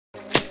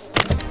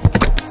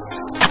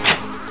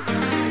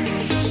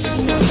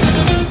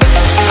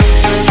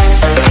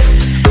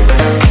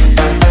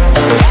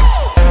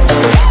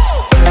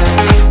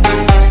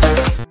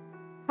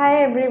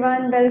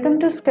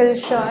to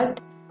Skillshare.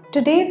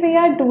 Today we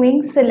are doing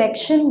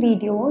selection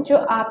video जो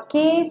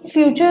आपके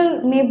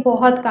future में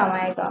बहुत काम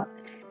आएगा।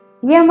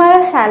 ये हमारा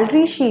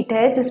सैलरी शीट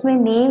है जिसमें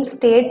नेम,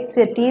 स्टेट,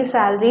 सिटी,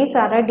 सैलरी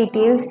सारा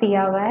डिटेल्स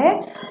दिया हुआ है।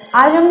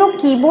 आज हम लोग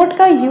कीबोर्ड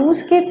का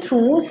यूज़ के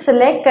थ्रू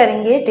सिलेक्ट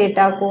करेंगे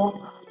डेटा को,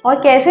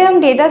 और कैसे हम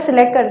डेटा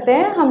सिलेक्ट करते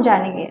हैं हम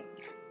जानेंगे।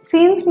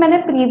 सिंस मैंने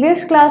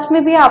प्रीवियस क्लास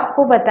में भी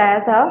आपको बताया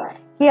था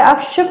कि आप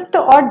शिफ्ट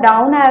और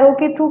डाउन एरो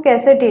के थ्रू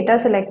कैसे डेटा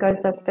सिलेक्ट कर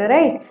सकते हो,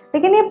 राइट।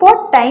 लेकिन ये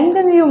बहुत टाइम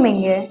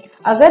कंज्यूमिंग है।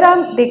 अगर आप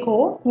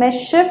देखो, मैं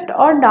शिफ्ट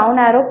और डाउन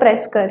एरो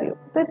प्रेस कर रही हूँ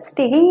तो it's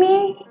taking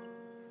me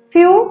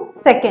few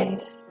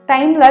seconds,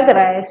 time लग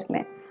रहा है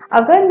इसमें।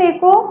 अगर मेरे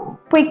को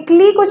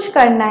क्विकली कुछ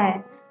करना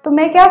है तो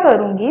मैं क्या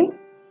करूँगी,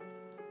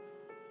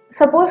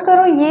 सपोज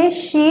करो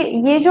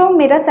ये जो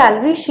मेरा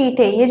सैलरी शीट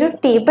है, ये जो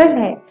टेबल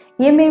है,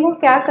 ये मेरे को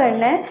क्या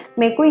करना है,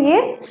 मेरे को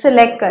ये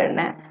सिलेक्ट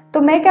करना है। तो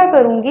मैं क्या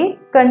करूंगी,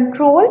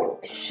 control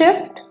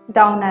shift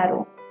down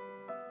arrow.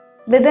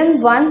 With in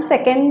 1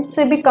 second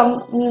से भी कम,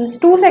 मीन्स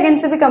 2 सेकेंड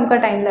से भी कम का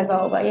टाइम लगा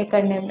होगा ये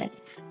करने में।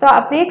 तो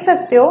आप देख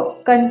सकते हो,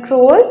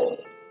 कंट्रोल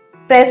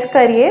प्रेस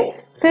करिए,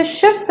 फिर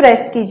शिफ्ट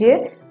प्रेस कीजिए,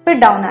 फिर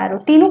डाउन एरो,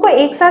 तीनों को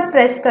एक साथ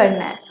प्रेस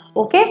करना है।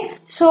 Okay,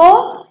 so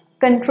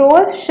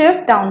control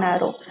shift down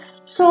arrow.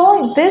 So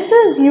this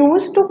is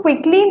used to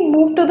quickly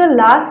move to the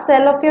last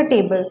cell of your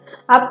table.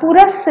 आप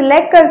पूरा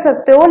सिलेक्ट कर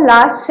सकते हो,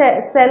 last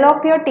cell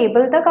of your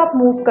table तक आप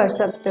मूव कर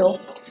सकते हो।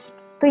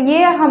 तो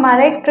ये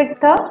हमारा एक ट्रिक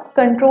था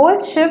कंट्रोल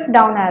शिफ्ट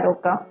डाउन एरो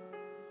का।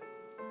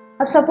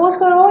 अब सपोज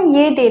करो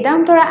ये डेटा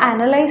हम थोड़ा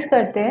एनालाइज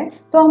करते हैं,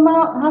 तो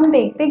हम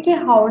देखते हैं कि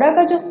हावड़ा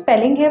का जो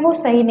स्पेलिंग है वो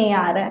सही नहीं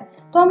आ रहा है।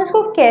 तो हम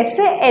इसको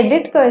कैसे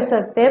एडिट कर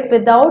सकते हैं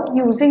विदाउट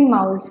यूजिंग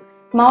माउस।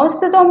 माउस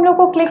से तो हम लोग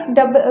को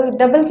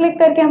डबल क्लिक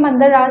करके हम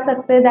अंदर आ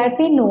सकते हैं, that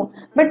we know,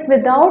 but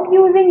without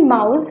using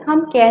mouse हम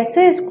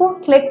कैसे इसको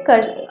क्लिक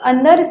कर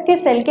अंदर, इसके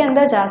सेल के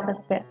अंदर जा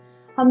सकते हैं।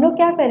 हम लोग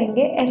क्या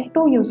करेंगे,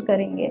 F2 यूज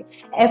करेंगे।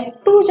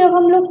 F2 जब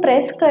हम लोग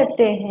प्रेस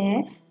करते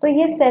हैं तो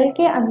ये सेल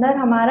के अंदर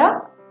हमारा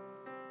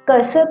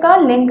कर्सर का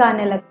लिंक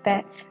आने लगता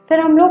है। फिर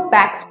हम लोग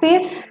बैक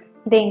स्पेस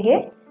देंगे।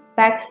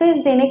 बैक स्पेस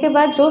देने के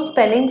बाद जो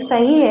स्पेलिंग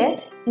सही है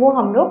वो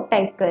हम लोग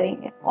टाइप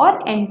करेंगे और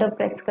एंटर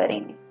प्रेस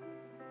करेंगे।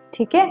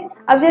 ठीक है,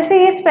 अब जैसे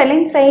ये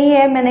स्पेलिंग सही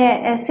है, मैंने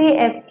ऐसे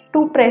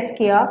F2 प्रेस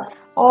किया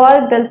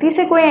और गलती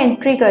से कोई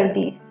एंट्री कर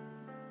दी,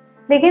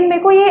 लेकिन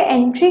मेरे को ये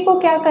एंट्री को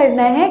क्या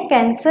करना है,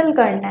 कैंसिल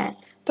करना है।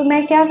 तो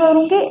मैं क्या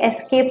करूँगी,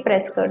 एस्केप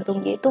प्रेस कर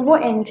दूंगी, तो वो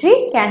एंट्री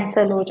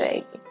कैंसिल हो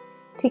जाएगी।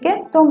 ठीक है,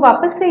 तो हम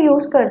वापस से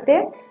यूज़ करते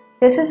हैं।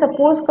 जैसे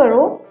सपोज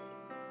करो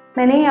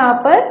मैंने यहाँ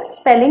पर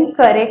स्पेलिंग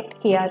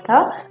करेक्ट किया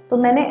था, तो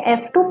मैंने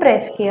F2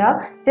 प्रेस किया,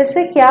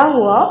 जिससे क्या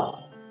हुआ,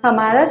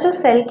 हमारा जो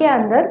सेल के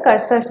अंदर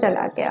कर्सर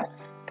चला गया।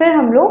 फिर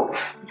हम लोग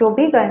जो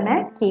भी करना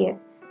है किए,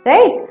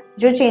 राइट,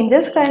 जो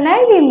चेंजेस करना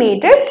है we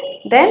made it,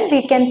 then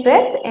we can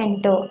press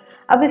enter.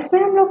 अब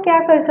इसमें हम लोग क्या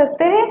कर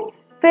सकते हैं,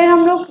 फिर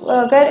हम लोग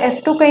अगर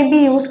F2 कहीं भी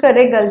यूज़ कर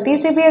रहे, गलती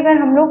से भी अगर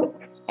हम लोग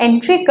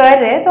एंट्री कर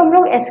रहे हैं, तो हम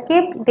लोग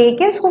एस्केप दे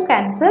के उसको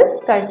कैंसिल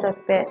कर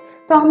सकते हैं।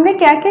 तो हमने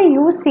क्या क्या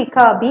यूज़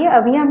सीखा,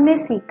 अभी हमने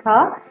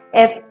सीखा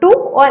F2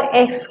 और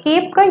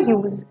एस्केप का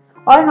यूज़,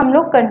 और हम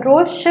लोग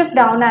कंट्रोल शिफ्ट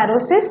डाउन एरो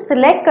से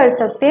सिलेक्ट कर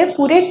सकते हैं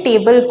पूरे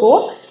टेबल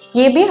को,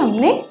 ये भी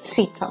हमने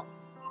सीखा।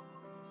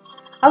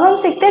 अब हम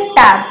सीखते हैं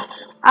टैब।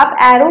 आप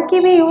एरो की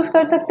भी यूज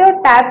कर सकते हो और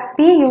टैब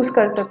भी यूज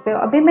कर सकते हो।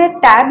 अभी मैं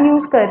टैब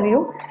यूज कर रही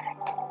हूँ।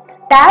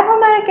 टैब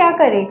हमारा क्या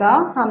करेगा,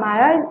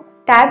 हमारा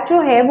टैब जो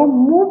है वो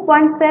move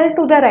 1 cell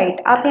to the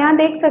right. आप यहाँ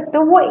देख सकते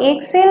हो वो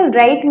एक सेल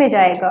राइट में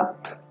जाएगा।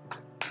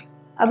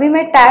 अभी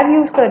मैं टैब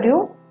यूज कर रही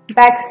हूँ,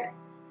 बैक्स,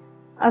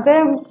 अगर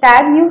हम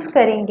टैब यूज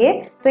करेंगे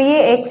तो ये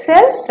एक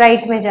सेल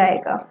राइट में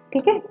जाएगा।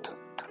 ठीक है,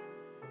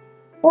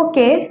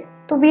 ओके,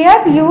 तो we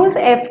have used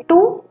F2,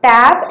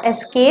 tab,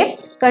 escape,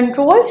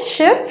 control,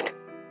 shift,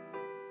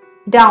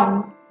 down,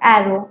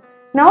 arrow.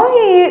 Now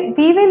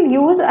we will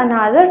use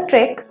another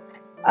trick.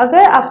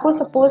 अगर आपको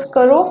सपोज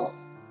करो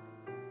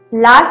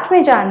लास्ट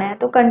में जाना है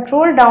तो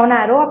कंट्रोल डाउन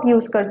एरो आप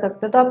यूज कर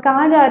सकते हो। तो आप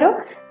कहाँ जा रहे हो,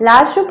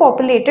 लास्ट जो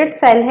पॉपुलेटेड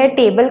सेल है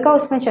टेबल का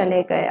उसमें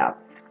चले गए आप।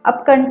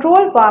 अब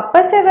कंट्रोल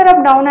वापस से अगर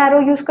आप डाउन एरो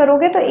यूज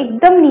करोगे तो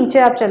एकदम नीचे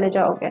आप चले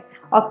जाओगे,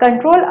 और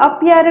कंट्रोल अप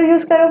एरो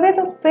यूज करोगे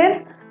तो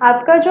फिर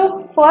आपका जो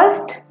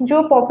फर्स्ट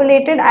जो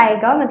पॉपुलेटेड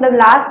आएगा, मतलब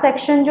लास्ट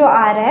सेक्शन जो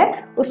आ रहा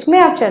है उसमें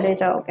आप चले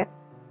जाओगे।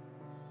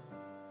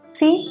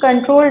 सी,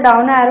 control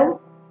down arrow,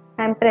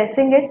 I am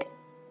pressing it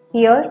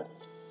here.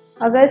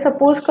 अगर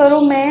सपोज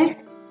करो मैं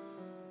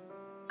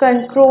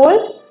कंट्रोल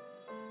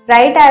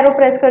राइट एरो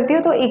प्रेस करती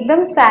हूँ तो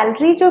एकदम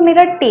सैलरी जो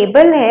मेरा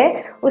टेबल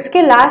है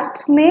उसके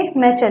लास्ट में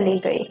मैं चली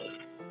गई।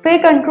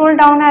 फिर कंट्रोल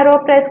डाउन एरो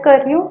प्रेस कर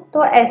रही हूँ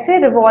तो ऐसे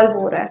रिवॉल्व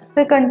हो रहा है।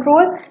 फिर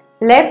कंट्रोल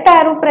लेफ्ट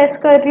एरो प्रेस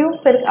कर रही हूँ,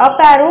 फिर अप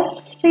एरो।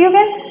 तो यू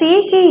कैन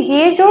सी कि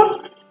ये जो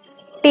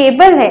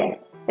टेबल है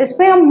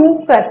इसमें हम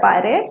मूव कर पा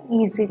रहे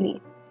हैं इजीली।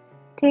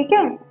 ठीक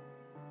है,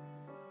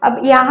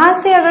 अब यहाँ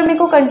से अगर मेरे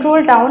को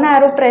कंट्रोल डाउन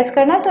एरो प्रेस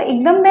करना है तो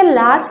एकदम मैं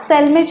लास्ट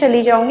सेल में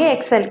चली जाऊंगी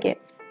एक्सेल के,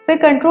 फिर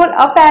कंट्रोल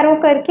अप एरो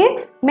करके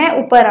मैं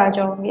ऊपर आ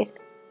जाऊंगी।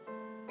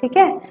 ठीक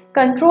है।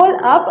 Control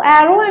up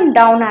arrow and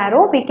down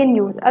arrow we can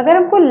use. अगर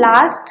हमको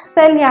लास्ट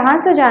सेल यहाँ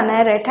से जाना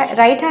है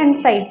राइट हैंड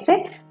साइड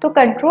से, तो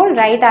कंट्रोल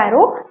राइट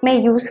एरो मैं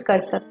यूज कर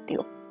सकती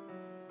हूँ।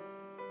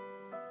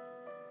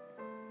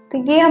 तो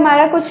ये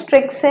हमारा कुछ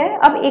ट्रिक्स है।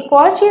 अब एक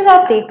और चीज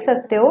आप देख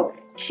सकते हो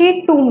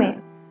शीट 2 में।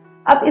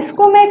 अब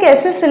इसको मैं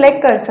कैसे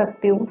सिलेक्ट कर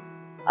सकती हूँ?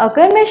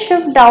 अगर मैं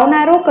शिफ्ट डाउन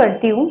एरो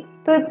करती हूँ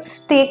तो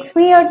इट्स टेक्स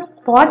मी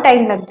बहुत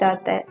टाइम लग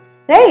जाता है,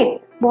 राइट?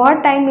 बहुत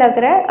टाइम लग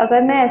रहा है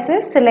अगर मैं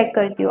ऐसे सिलेक्ट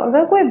करती हूँ।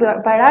 अगर कोई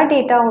बड़ा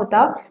डेटा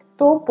होता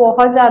तो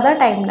बहुत ज़्यादा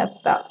टाइम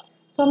लगता।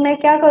 तो मैं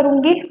क्या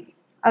करूँगी,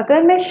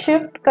 अगर मैं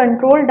शिफ्ट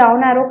कंट्रोल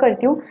डाउन एरो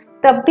करती हूँ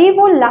तब भी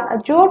वो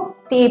जो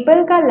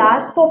टेबल का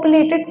लास्ट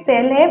पॉपुलेटेड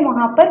सेल है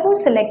वहाँ पर वो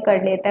सिलेक्ट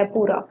कर लेता है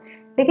पूरा।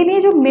 लेकिन ये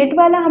जो मिड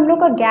वाला हम लोग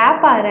का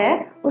गैप आ रहा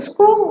है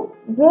उसको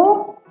वो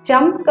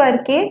जंप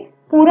करके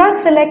पूरा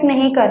सिलेक्ट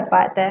नहीं कर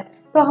पाता है।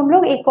 तो हम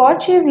लोग एक और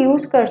चीज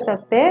यूज कर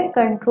सकते हैं,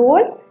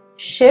 कंट्रोल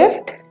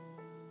शिफ्ट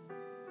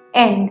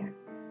एंड।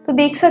 तो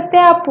देख सकते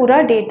हैं आप पूरा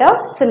डेटा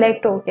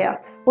सिलेक्ट हो गया।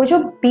 वो जो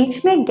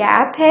बीच में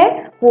गैप है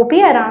वो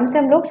भी आराम से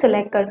हम लोग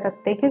सिलेक्ट कर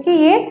सकते हैं क्योंकि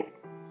ये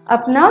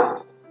अपना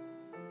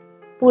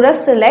पूरा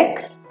सिलेक्ट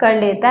कर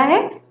लेता है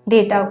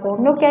डेटा को।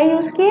 हम लोग क्या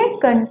यूज किए,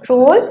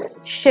 control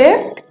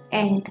shift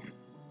and.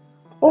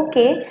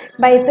 Okay,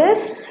 by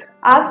this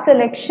आप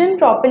सिलेक्शन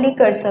प्रॉपर्ली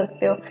कर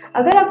सकते हो।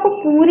 अगर आपको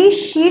पूरी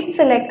शीट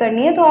सिलेक्ट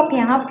करनी है तो आप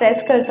यहाँ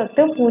प्रेस कर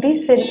सकते हो, पूरी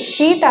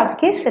शीट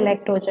आपकी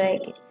सिलेक्ट हो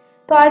जाएगी।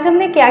 तो आज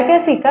हमने क्या क्या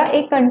सीखा,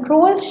 एक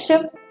कंट्रोल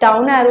शिफ्ट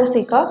डाउन एरो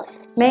सीखा।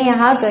 मैं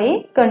यहाँ गई,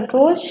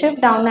 कंट्रोल शिफ्ट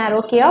डाउन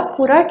एरो किया,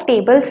 पूरा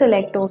टेबल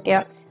सिलेक्ट हो गया।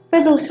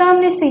 फिर दूसरा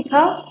हमने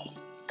सीखा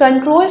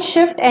control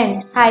shift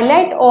and,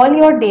 highlight all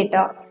your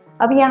data.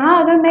 अब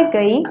यहाँ अगर मैं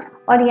गई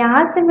और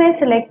यहाँ से मैं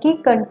सिलेक्ट की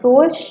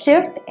control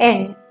shift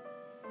and,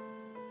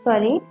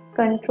 sorry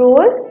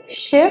control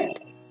shift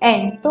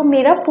and, तो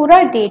मेरा पूरा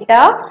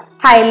डेटा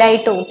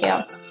हाईलाइट हो गया।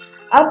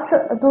 अब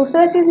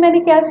दूसरा चीज मैंने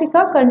क्या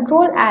सीखा,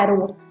 कंट्रोल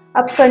एरो।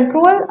 अब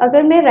कंट्रोल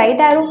अगर मैं राइट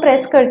एरो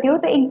प्रेस करती हूँ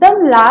तो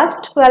एकदम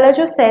लास्ट वाला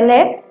जो सेल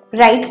है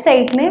राइट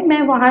साइड में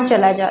मैं वहां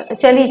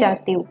चली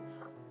जाती हूँ।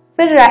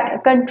 फिर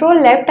कंट्रोल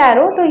लेफ्ट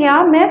एरो, तो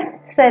यहाँ मैं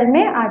सेल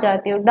में आ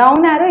जाती हूँ।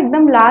 डाउन एरो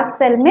एकदम लास्ट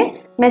सेल में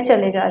मैं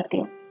चले जाती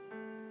हूँ।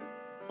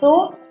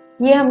 तो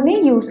ये हमने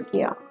यूज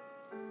किया।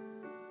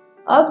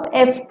 अब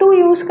F2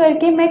 यूज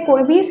करके मैं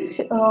कोई भी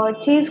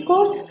चीज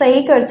को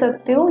सही कर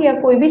सकती हूँ या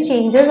कोई भी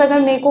चेंजेस अगर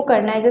मेरे को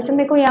करना है, जैसे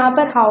मेरे को यहाँ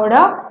पर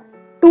हावड़ा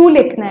 2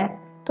 लिखना है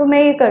तो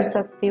मैं ये कर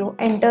सकती हूँ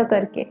एंटर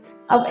करके।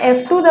 अब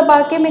F2 दबा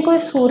के मेरे को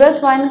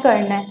सूरत 1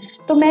 करना है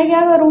तो मैं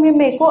क्या करूँगी,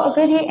 मेरे को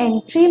अगर ये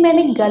एंट्री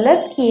मैंने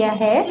गलत किया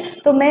है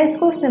तो मैं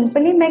इसको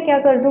सिंपली मैं क्या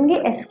कर दूंगी,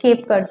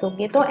 एस्केप कर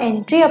दूंगी। तो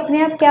एंट्री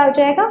अपने आप क्या हो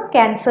जाएगा,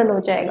 कैंसिल हो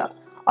जाएगा।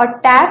 और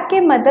टैब के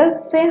मदद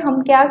से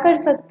हम क्या कर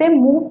सकते हैं,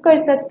 मूव कर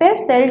सकते हैं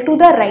cell to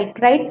the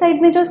right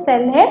side में जो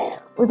सेल है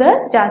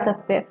उधर जा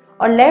सकते हैं।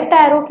 और लेफ्ट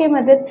एरो के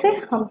मदद से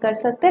हम कर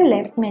सकते हैं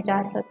लेफ्ट में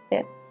जा सकते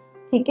हैं।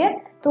 ठीक है,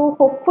 तो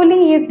होपफुली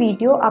ये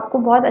वीडियो आपको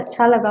बहुत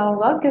अच्छा लगा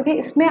होगा क्योंकि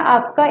इसमें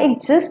आपका एक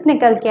जिस्ट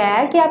निकल के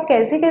आया कि आप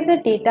कैसे कैसे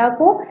डेटा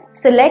को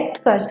सिलेक्ट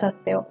कर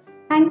सकते हो।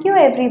 Thank you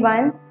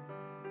everyone.